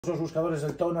Los buscadores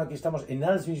del tono, aquí estamos en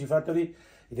Music Factory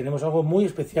y tenemos algo muy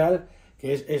especial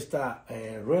que es esta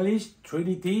Relish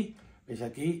Trinity. Veis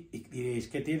aquí y diréis,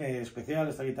 ¿qué tiene de especial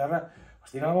esta guitarra?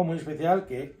 Pues tiene algo muy especial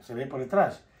que se ve por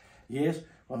detrás y es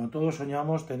cuando todos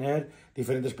soñamos tener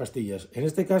diferentes pastillas. En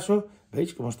este caso,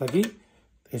 ¿veis cómo está aquí?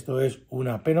 Esto es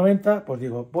una P90, pues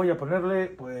digo, voy a ponerle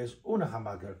pues una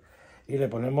Humbucker y le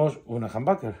ponemos una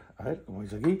Humbucker. A ver, como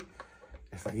veis aquí,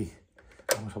 está aquí.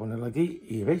 Vamos a ponerla aquí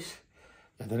y ¿veis?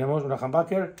 Ya tenemos una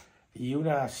Humbucker y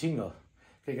una Single.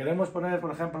 Que queremos poner,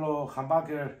 por ejemplo,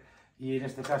 Humbucker y en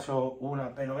este caso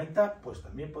una P90, pues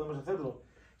también podemos hacerlo.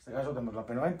 En este caso tenemos la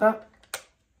P90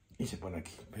 y se pone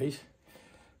aquí, ¿veis?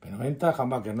 P90,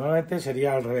 Humbucker. Normalmente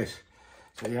sería al revés.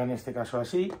 Sería en este caso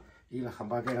así y la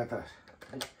Humbucker atrás.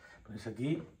 ¿Veis? Ponéis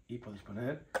aquí y podéis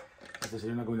poner, esta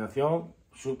sería una combinación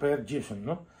super Jason,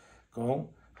 ¿no? Con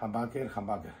Humbucker,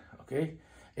 ¿ok?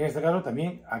 En este caso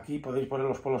también aquí podéis poner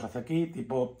los polos hacia aquí,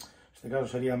 tipo, en este caso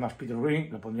sería más Peter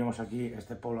Ring, lo pondríamos aquí,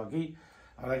 este polo aquí.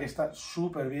 La verdad que está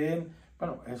súper bien.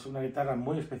 Bueno, es una guitarra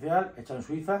muy especial, hecha en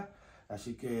Suiza,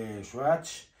 así que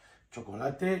Swatch,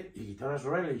 chocolate y guitarras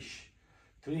Relish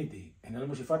Trinity en el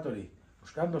Music Factory,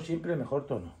 buscando siempre el mejor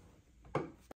tono.